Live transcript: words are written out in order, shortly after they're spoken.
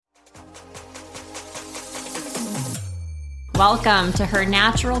Welcome to Her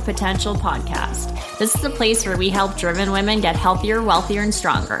Natural Potential podcast. This is a place where we help driven women get healthier, wealthier, and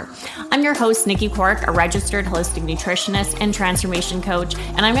stronger. I'm your host, Nikki Cork, a registered holistic nutritionist and transformation coach,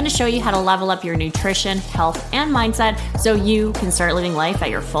 and I'm going to show you how to level up your nutrition, health, and mindset so you can start living life at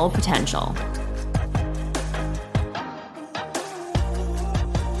your full potential.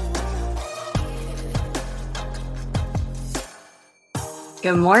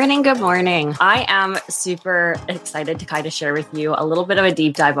 Good morning. Good morning. I am super excited to kind of share with you a little bit of a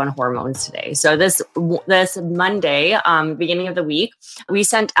deep dive on hormones today. So this Monday, beginning of the week, we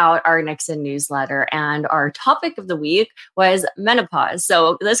sent out our Nixon newsletter and our topic of the week was menopause.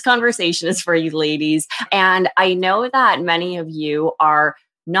 So this conversation is for you ladies. And I know that many of you are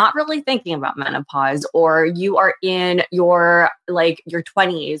not really thinking about menopause, or you are in your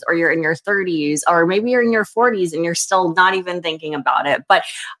 20s, or you're in your 30s, or maybe you're in your 40s and you're still not even thinking about it. But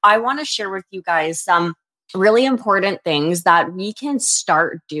I want to share with you guys some really important things that we can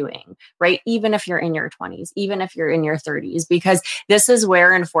start doing, right? Even if you're in your 20s, even if you're in your 30s, because this is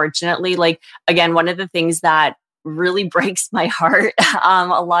where, unfortunately, again, one of the things that really breaks my heart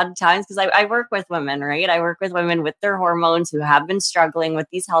a lot of times, because I work with women, right? I work with women with their hormones who have been struggling with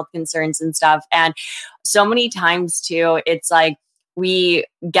these health concerns and stuff. And so many times too, it's like we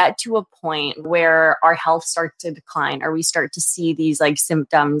get to a point where our health starts to decline, or we start to see these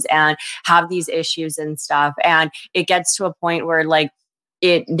symptoms and have these issues and stuff. And it gets to a point where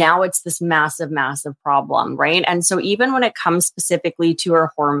it's this massive, massive problem, right? And so even when it comes specifically to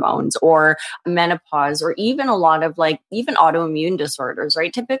our hormones or menopause, or even a lot of even autoimmune disorders,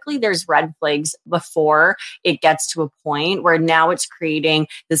 right? Typically there's red flags before it gets to a point where now it's creating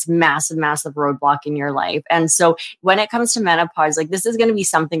this massive, massive roadblock in your life. And so when it comes to menopause, this is going to be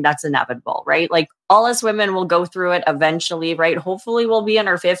something that's inevitable, right? All us women will go through it eventually, right? Hopefully we'll be in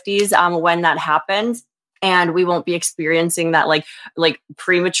our 50s when that happens. And we won't be experiencing that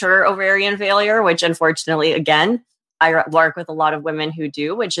premature ovarian failure, which unfortunately, again, I work with a lot of women who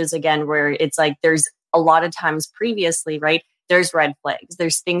do, which is again, where it's there's a lot of times previously, right? There's red flags,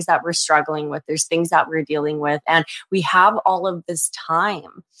 there's things that we're struggling with, there's things that we're dealing with. And we have all of this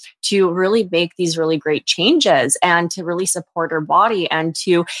time to really make these really great changes and to really support our body and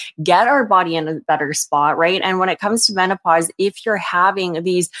to get our body in a better spot, right? And when it comes to menopause, if you're having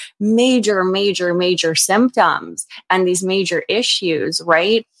these major, major, major symptoms and these major issues,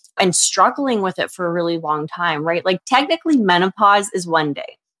 right? And struggling with it for a really long time, right? Technically menopause is one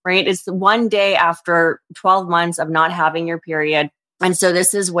day. Right? It's the one day after 12 months of not having your period. And so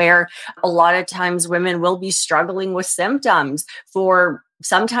this is where a lot of times women will be struggling with symptoms for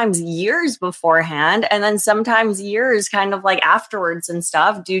sometimes years beforehand, and then sometimes years kind of afterwards and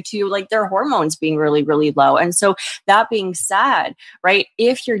stuff, due to their hormones being really, really low. And so that being said, right,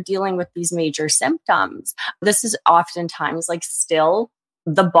 if you're dealing with these major symptoms, this is oftentimes still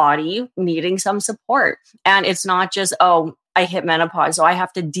the body needing some support. And it's not just, I hit menopause, so I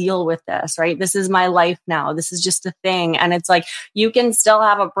have to deal with this, right? This is my life now. This is just a thing. And it's you can still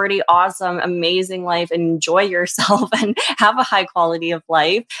have a pretty awesome, amazing life and enjoy yourself and have a high quality of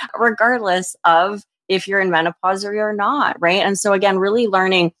life, regardless of if you're in menopause or you're not, right? And so again, really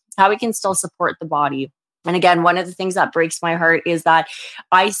learning how we can still support the body. And again, one of the things that breaks my heart is that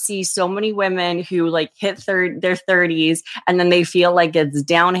I see so many women who hit their 30s and then they feel it's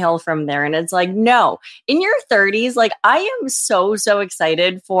downhill from there. And it's no, in your 30s, I am so, so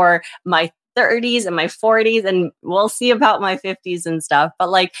excited for my 30s and my 40s, and we'll see about my 50s and stuff.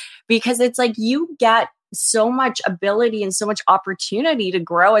 But because it's you get so much ability and so much opportunity to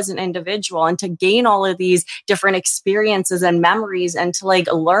grow as an individual and to gain all of these different experiences and memories and to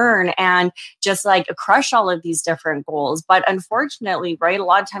learn and just crush all of these different goals. But unfortunately, right, a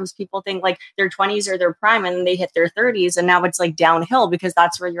lot of times people think their 20s are their prime and then they hit their 30s and now it's downhill, because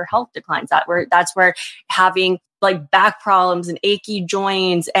that's where your health declines. That's where having back problems and achy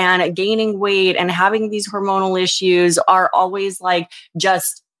joints and gaining weight and having these hormonal issues are always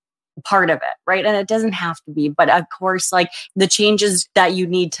just part of it, right? And it doesn't have to be, but of course, the changes that you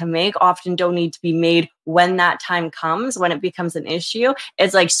need to make often don't need to be made when that time comes, when it becomes an issue.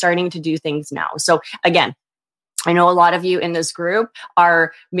 It's starting to do things now. So again, I know a lot of you in this group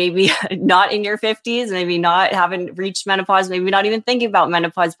are maybe not in your 50s, maybe haven't reached menopause, maybe not even thinking about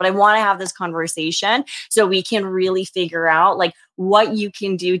menopause, but I want to have this conversation so we can really figure out what you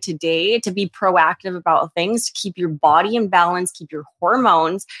can do today to be proactive about things, to keep your body in balance, keep your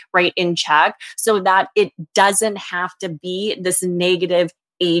hormones right in check, so that it doesn't have to be this negative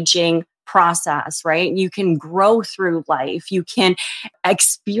aging process, right? You can grow through life. You can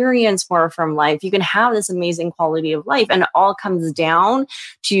experience more from life. You can have this amazing quality of life. And it all comes down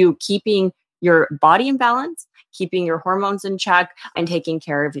to keeping your body in balance, keeping your hormones in check and taking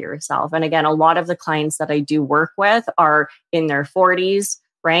care of yourself. And again, a lot of the clients that I do work with are in their 40s,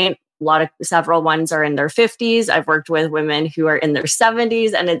 right? Several ones are in their 50s. I've worked with women who are in their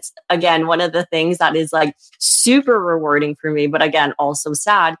 70s. And it's, again, one of the things that is like super rewarding for me, but again, also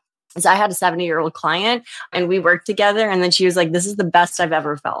sad, is I had a 70-year-old client and we worked together. And then she was like, this is the best I've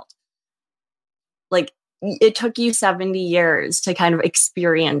ever felt. Like, it took you 70 years to kind of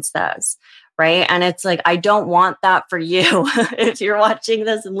experience this, right? And it's like, I don't want that for you. If you're watching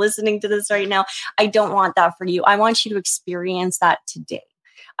this and listening to this right now, I don't want that for you. I want you to experience that today.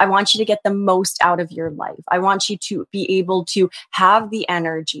 I want you to get the most out of your life. I want you to be able to have the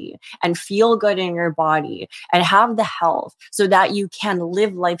energy and feel good in your body and have the health so that you can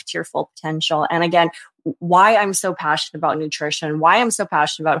live life to your full potential. And again, why I'm so passionate about nutrition, why I'm so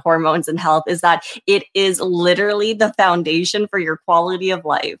passionate about hormones and health is that it is literally the foundation for your quality of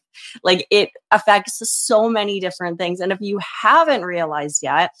life. Like, it affects so many different things. And if you haven't realized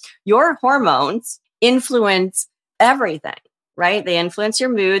yet, your hormones influence everything. Right? They influence your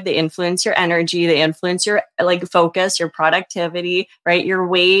mood, they influence your energy, they influence your focus, your productivity, right? Your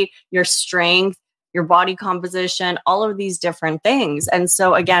weight, your strength, your body composition, all of these different things. And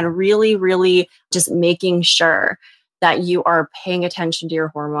so again, really, really just making sure that you are paying attention to your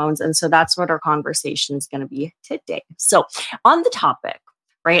hormones. And so that's what our conversation is going to be today. So on the topic,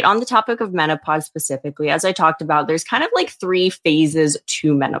 right? On the topic of menopause specifically, as I talked about, there's kind of like 3 phases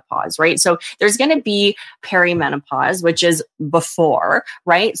to menopause, right? So there's going to be perimenopause, which is before,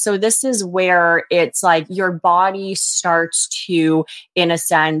 right? So this is where it's like your body starts to, in a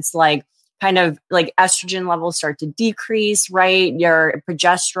sense, like kind of like estrogen levels start to decrease, right? Your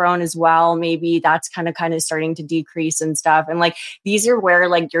progesterone as well, maybe that's kind of starting to decrease and stuff. And like, these are where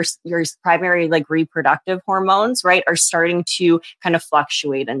like your primary like reproductive hormones, right, are starting to kind of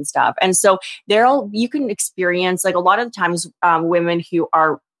fluctuate and stuff. And so you can experience like a lot of the times women who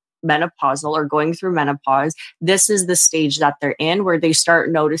are menopausal or going through menopause, this is the stage that they're in where they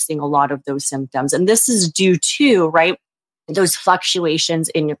start noticing a lot of those symptoms. And this is due to, right, those fluctuations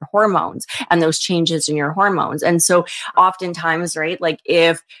in your hormones and those changes in your hormones. And so oftentimes, right, like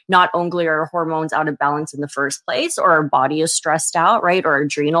if not only are our hormones out of balance in the first place, or our body is stressed out, right, or our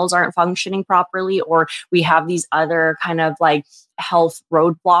adrenals aren't functioning properly, or we have these other kind of like health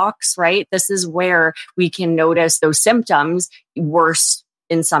roadblocks, right? This is where we can notice those symptoms worse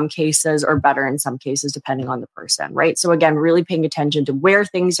in some cases or better in some cases, depending on the person, right? So again, really paying attention to where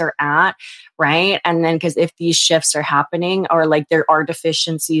things are at, right? And then, because if these shifts are happening or like there are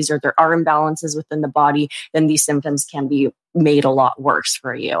deficiencies or there are imbalances within the body, then these symptoms can be made a lot worse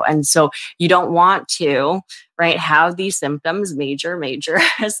for you. And so you don't want to, right, have these symptoms, major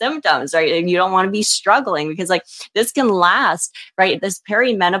symptoms, right? And you don't want to be struggling because like this can last, right? This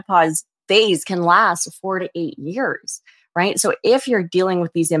perimenopause phase can last 4 to 8 years. Right. So if you're dealing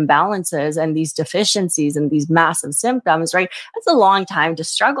with these imbalances and these deficiencies and these massive symptoms, right, that's a long time to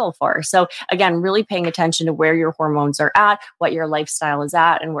struggle for. So again, really paying attention to where your hormones are at, what your lifestyle is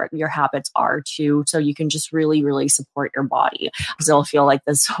at, and where your habits are too. So you can just really, really support your body. Because it'll feel like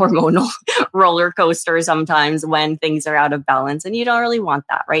this hormonal roller coaster sometimes when things are out of balance. And you don't really want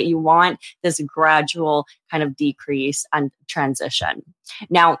that, right? You want this gradual kind of decrease and transition.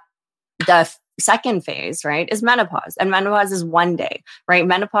 Now, the second phase, right, is menopause. And menopause is 1 day, right?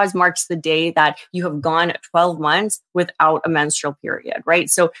 Menopause marks the day that you have gone 12 months without a menstrual period, right?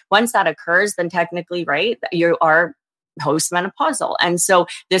 So once that occurs, then technically, right, you are postmenopausal. And so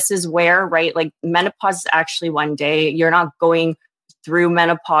this is where, right, like menopause is actually 1 day. You're not going through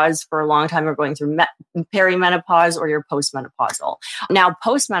menopause for a long time or going through perimenopause or you're postmenopausal. Now,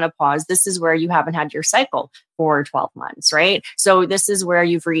 postmenopause, this is where you haven't had your cycle for 12 months, right? So this is where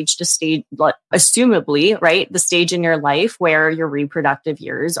you've reached a stage, assumably, right? The stage in your life where your reproductive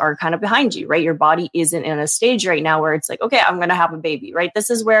years are kind of behind you, right? Your body isn't in a stage right now where it's like, okay, I'm going to have a baby, right? This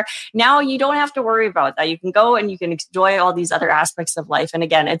is where now you don't have to worry about that. You can go and you can enjoy all these other aspects of life. And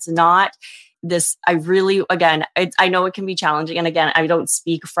again, it's not this, I know it can be challenging. And again, I don't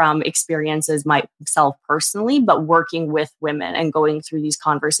speak from experiences myself personally, but working with women and going through these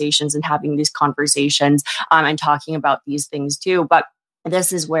conversations and having these conversations and talking about these things too. But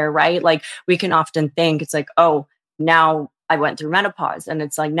this is where, right, like we can often think it's like, oh, now I went through menopause and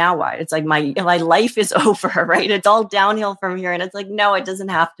it's like, now what? It's like my life is over, right? It's all downhill from here. And it's like, no, it doesn't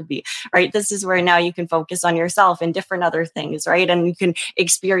have to be, right? This is where now you can focus on yourself and different other things, right? And you can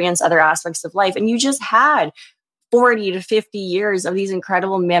experience other aspects of life. And you just had 40 to 50 years of these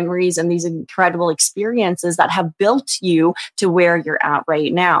incredible memories and these incredible experiences that have built you to where you're at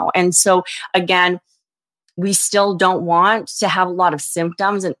right now. And so again, we still don't want to have a lot of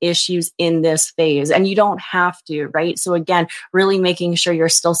symptoms and issues in this phase. And you don't have to, right? So again, really making sure you're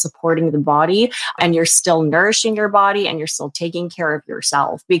still supporting the body and you're still nourishing your body and you're still taking care of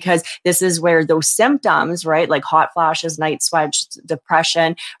yourself, because this is where those symptoms, right? Like hot flashes, night sweats,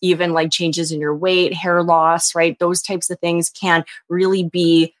 depression, even like changes in your weight, hair loss, right? Those types of things can really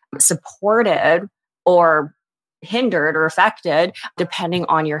be supported or hindered or affected depending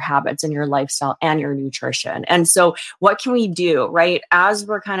on your habits and your lifestyle and your nutrition. And so what can we do, right? As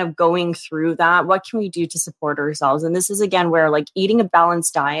we're kind of going through that, what can we do to support ourselves? And this is again where like eating a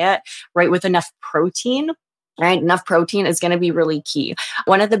balanced diet, right, with enough protein, right? Enough protein is going to be really key.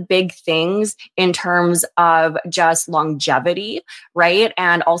 One of the big things in terms of just longevity, right?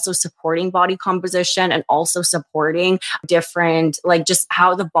 And also supporting body composition and also supporting different, like just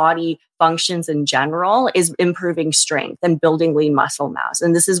how the body functions in general, is improving strength and building lean muscle mass.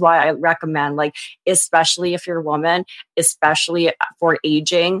 And this is why I recommend, like, especially if you're a woman, especially for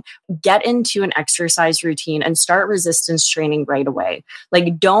aging, get into an exercise routine and start resistance training right away.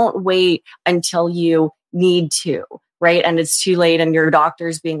 Like, don't wait until you need to, right? And it's too late and your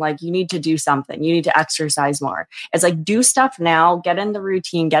doctor's being like, you need to do something. You need to exercise more. It's like, do stuff now, get in the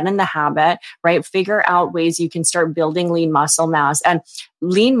routine, get in the habit, right? Figure out ways you can start building lean muscle mass. And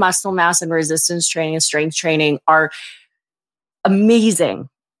lean muscle mass and resistance training and strength training are amazing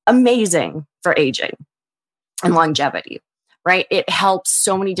for aging and longevity. Right? It helps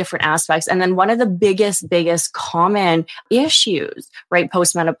so many different aspects. And then one of the biggest common issues, right,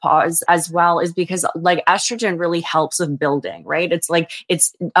 postmenopause as well, is because like estrogen really helps with building, right? It's like,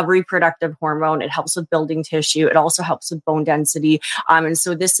 it's a reproductive hormone. It helps with building tissue. It also helps with bone density. And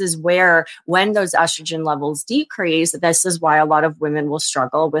so this is where, when those estrogen levels decrease, this is why a lot of women will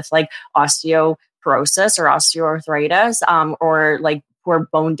struggle with like osteoporosis or osteoarthritis, or like poor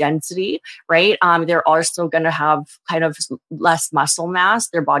bone density, right? They're also going to have kind of less muscle mass.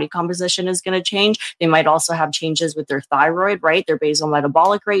 Their body composition is going to change. They might also have changes with their thyroid, right? Their basal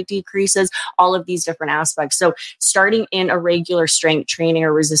metabolic rate decreases, all of these different aspects. So starting in a regular strength training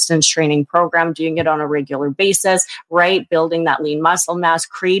or resistance training program, doing it on a regular basis, right? Building that lean muscle mass,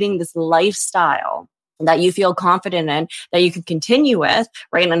 creating this lifestyle that you feel confident in, that you can continue with,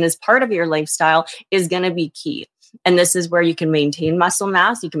 right? And as part of your lifestyle is going to be key. And this is where you can maintain muscle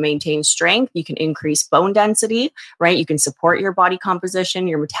mass, you can maintain strength, you can increase bone density, right? You can support your body composition,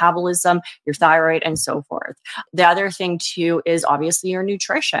 your metabolism, your thyroid, and so forth. The other thing too is obviously your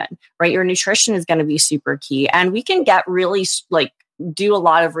nutrition, right? Your nutrition is going to be super key. And we can get really like do a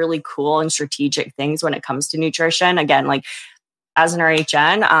lot of really cool and strategic things when it comes to nutrition. Again, like as an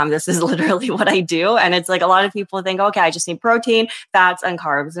RHN, this is literally what I do. And it's like a lot of people think, okay, I just need protein, fats, and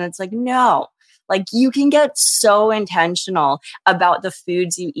carbs. And it's like, no. Like, you can get so intentional about the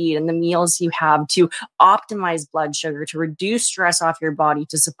foods you eat and the meals you have to optimize blood sugar, to reduce stress off your body,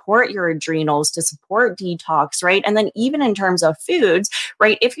 to support your adrenals, to support detox, right? And then even in terms of foods,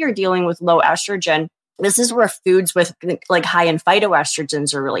 right? If you're dealing with low estrogen, this is where foods with like high in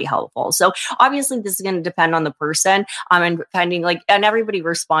phytoestrogens are really helpful. So obviously this is going to depend on the person, and depending and everybody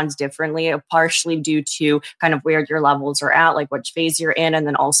responds differently, partially due to kind of where your levels are at, like which phase you're in, and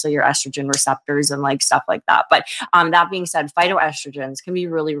then also your estrogen receptors and like stuff like that. But that being said, phytoestrogens can be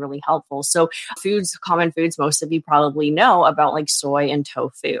really, really helpful. So common foods, most of you probably know about, like soy and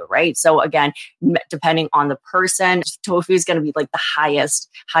tofu, right? So again, depending on the person, tofu is going to be like the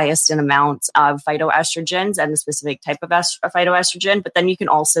highest in amounts of phytoestrogens and a specific type of phytoestrogen. But then you can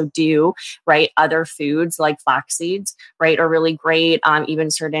also do, right, other foods like flax seeds, right, are really great.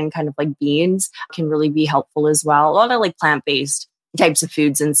 Even certain kind of like beans can really be helpful as well. A lot of like plant-based types of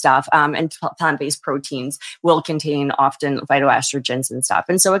foods and stuff, and plant-based proteins will contain often phytoestrogens and stuff.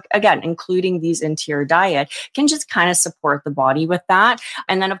 And so again, including these into your diet can just kind of support the body with that.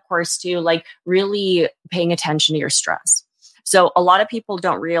 And then of course too, like really paying attention to your stress. So a lot of people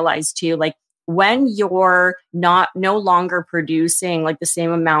don't realize too, like when you're no longer producing like the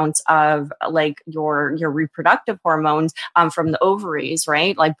same amounts of like your reproductive hormones from the ovaries,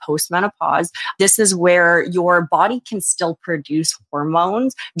 right? Like postmenopause, this is where your body can still produce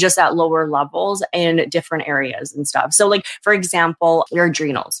hormones just at lower levels in different areas and stuff. So like, for example, your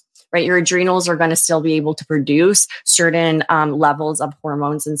adrenals. Right, your adrenals are going to still be able to produce certain levels of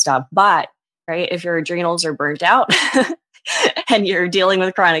hormones and stuff. But right, if your adrenals are burnt out, and you're dealing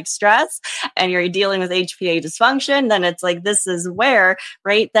with chronic stress and you're dealing with HPA dysfunction, then it's like, this is where,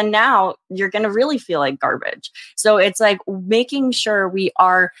 right? Then now you're going to really feel like garbage. So it's like making sure we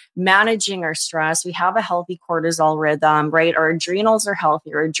are managing our stress. We have a healthy cortisol rhythm, right? Our adrenals are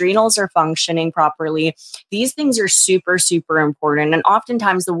healthy, our adrenals are functioning properly. These things are super, super important. And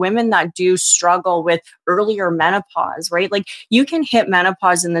oftentimes the women that do struggle with earlier menopause, right? Like you can hit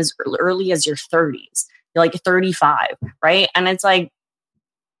menopause in as early as your 30s. You're like 35, right? And it's like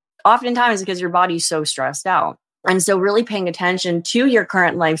oftentimes because your body's so stressed out. And so really paying attention to your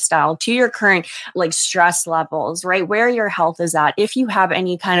current lifestyle, to your current like stress levels, right? Where your health is at. If you have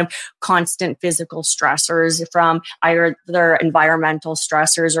any kind of constant physical stressors from either environmental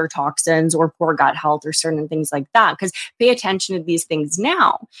stressors or toxins or poor gut health or certain things like that, because pay attention to these things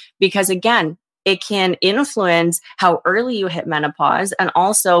now, because again, it can influence how early you hit menopause and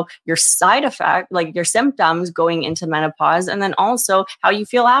also your side effect, like your symptoms going into menopause, and then also how you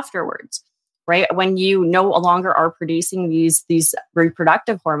feel afterwards, right? When you no longer are producing these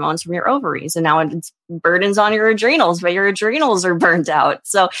reproductive hormones from your ovaries, and now it's burdens on your adrenals, but your adrenals are burnt out.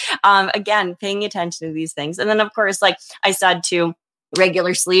 So again, paying attention to these things. And then of course, like I said too,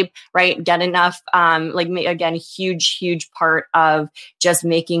 regular sleep, right? Get enough, again, huge part of just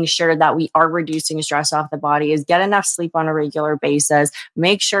making sure that we are reducing stress off the body is get enough sleep on a regular basis.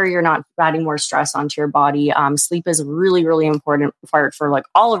 Make sure you're not adding more stress onto your body. Sleep is a really, really important part for like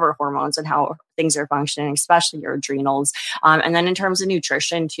all of our hormones and how things are functioning, especially your adrenals. And then in terms of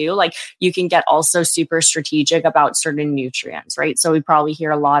nutrition too, like you can get also super strategic about certain nutrients, right? So we probably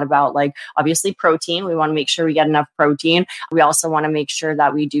hear a lot about like, obviously protein. We want to make sure we get enough protein. We also want to make sure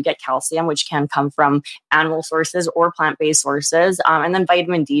that we do get calcium, which can come from animal sources or plant-based sources. And then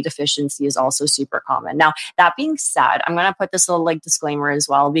vitamin D deficiency is also super common. Now, that being said, I'm going to put this little like disclaimer as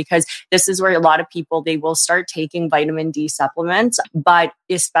well, because this is where a lot of people, they will start taking vitamin D supplements, but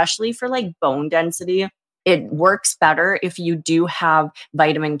especially for like bone density, it works better if you do have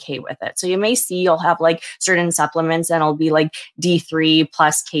vitamin K with it. So you may see you'll have like certain supplements and it'll be like D3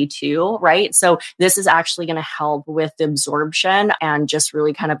 plus K2, right? So this is actually going to help with the absorption and just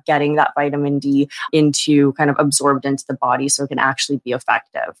really kind of getting that vitamin D into kind of absorbed into the body so it can actually be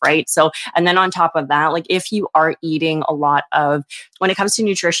effective, right? So, and then on top of that, like if you are eating a lot of, when it comes to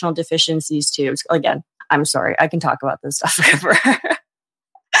nutritional deficiencies too, again, I'm sorry, I can talk about this stuff forever.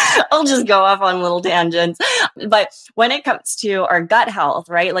 I'll just go off on little tangents. But when it comes to our gut health,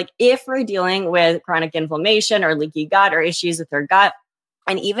 right? Like if we're dealing with chronic inflammation or leaky gut or issues with our gut,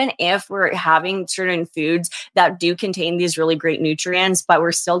 and even if we're having certain foods that do contain these really great nutrients, but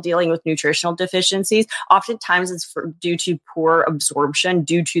we're still dealing with nutritional deficiencies, oftentimes it's due to poor absorption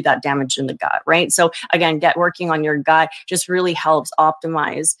due to that damage in the gut, right? So again, working on your gut just really helps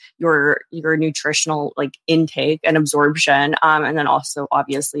optimize your nutritional like intake and absorption. And then also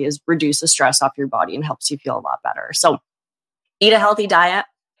obviously is reduce the stress off your body and helps you feel a lot better. So eat a healthy diet.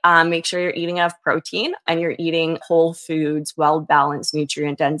 Make sure you're eating enough protein and you're eating whole foods, well-balanced,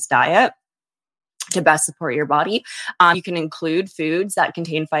 nutrient-dense diet to best support your body. You can include foods that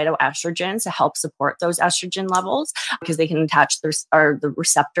contain phytoestrogens to help support those estrogen levels because they can attach the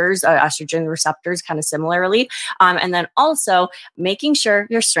receptors, estrogen receptors kind of similarly. And then also making sure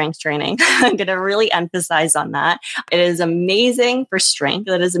you're strength training. I'm going to really emphasize on that. It is amazing for strength.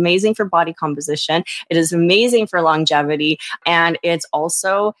 It is amazing for body composition. It is amazing for longevity. And it's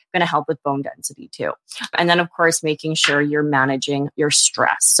also going to help with bone density too. And then of course, making sure you're managing your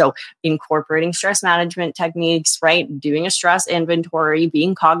stress. So incorporating stress management techniques, right? Doing a stress inventory,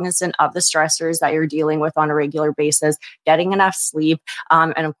 being cognizant of the stressors that you're dealing with on a regular basis, getting enough sleep,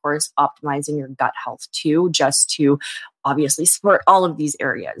 and of course, optimizing your gut health too, just to obviously support all of these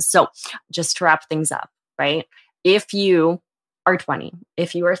areas. So just to wrap things up, right? If you are 20,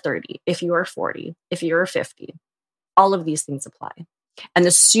 if you are 30, if you are 40, if you are 50, all of these things apply. And the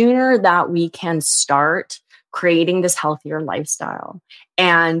sooner that we can start creating this healthier lifestyle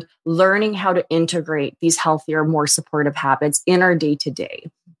and learning how to integrate these healthier, more supportive habits in our day-to-day,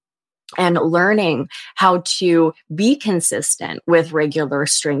 and learning how to be consistent with regular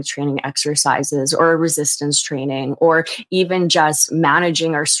strength training exercises or resistance training, or even just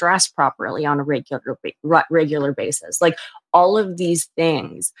managing our stress properly on a regular basis. Like all of these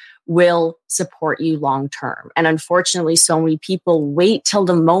things will support you long term. And unfortunately, so many people wait till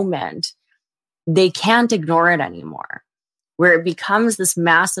the moment they can't ignore it anymore, where it becomes this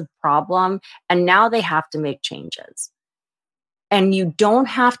massive problem. And now they have to make changes. And you don't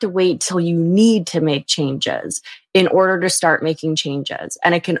have to wait till you need to make changes in order to start making changes.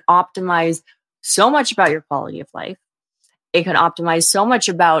 And it can optimize so much about your quality of life. It can optimize so much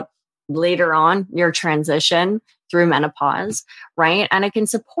about later on your transition through menopause, right? And it can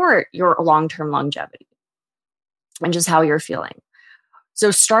support your long-term longevity and just how you're feeling. So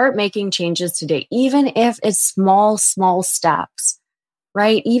start making changes today, even if it's small steps,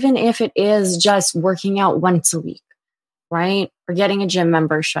 right? Even if it is just working out once a week, right? Or getting a gym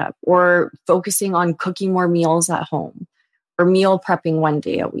membership, or focusing on cooking more meals at home, or meal prepping one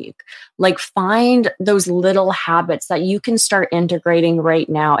day a week. Like, find those little habits that you can start integrating right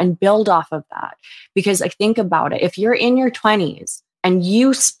now and build off of that. Because think about it. If you're in your 20s and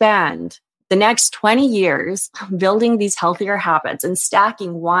you spend the next 20 years building these healthier habits and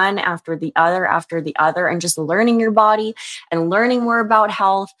stacking one after the other, and just learning your body and learning more about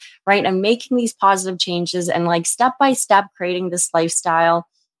health, right? And making these positive changes and like step by step creating this lifestyle,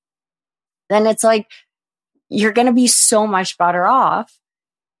 then it's like, you're going to be so much better off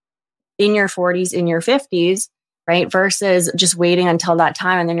in your 40s, in your 50s, right? Versus just waiting until that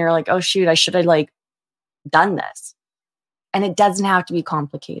time. And then you're like, oh shoot, I should have like done this. And it doesn't have to be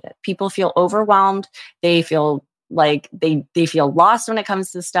complicated. People feel overwhelmed. They feel like they feel lost when it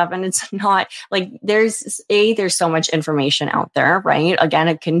comes to stuff. And it's not like there's so much information out there, right? Again,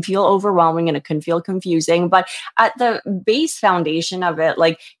 it can feel overwhelming and it can feel confusing, but at the base foundation of it,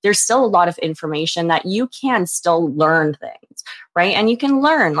 like there's still a lot of information that you can still learn things, right? And you can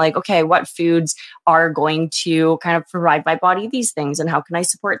learn like, okay, what foods are going to kind of provide my body these things, and how can I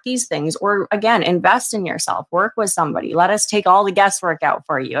support these things? Or again, invest in yourself, work with somebody, let us take all the guesswork out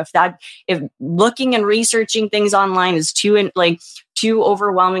for you. If looking and researching things online is too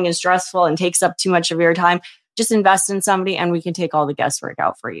overwhelming and stressful and takes up too much of your time, just invest in somebody and we can take all the guesswork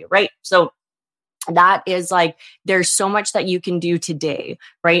out for you, right? So that is like, there's so much that you can do today,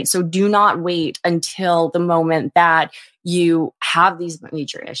 right? So do not wait until the moment that you have these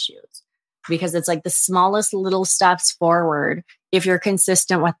major issues, because it's like the smallest little steps forward, if you're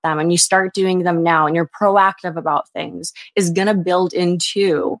consistent with them and you start doing them now and you're proactive about things, is going to build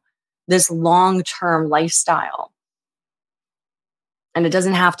into this long-term lifestyle. And it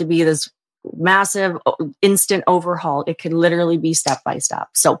doesn't have to be this massive instant overhaul. It could literally be step by step.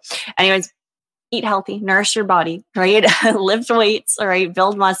 So anyways, eat healthy, nourish your body, right? Lift weights, all right?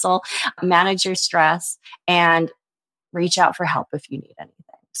 Build muscle, manage your stress, and reach out for help if you need anything.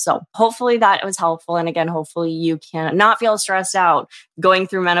 So hopefully that was helpful. And again, hopefully you can not feel stressed out going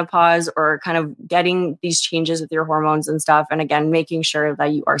through menopause or kind of getting these changes with your hormones and stuff. And again, making sure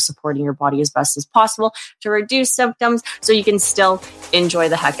that you are supporting your body as best as possible to reduce symptoms so you can still enjoy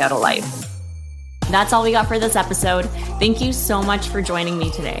the heck out of life. That's all we got for this episode. Thank you so much for joining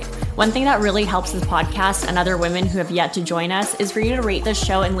me today. One thing that really helps this podcast and other women who have yet to join us is for you to rate this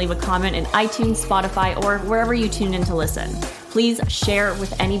show and leave a comment in iTunes, Spotify, or wherever you tune in to listen. Please share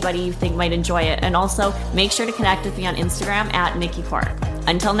with anybody you think might enjoy it. And also make sure to connect with me on Instagram at Nikki Cork.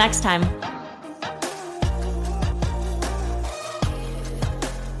 Until next time.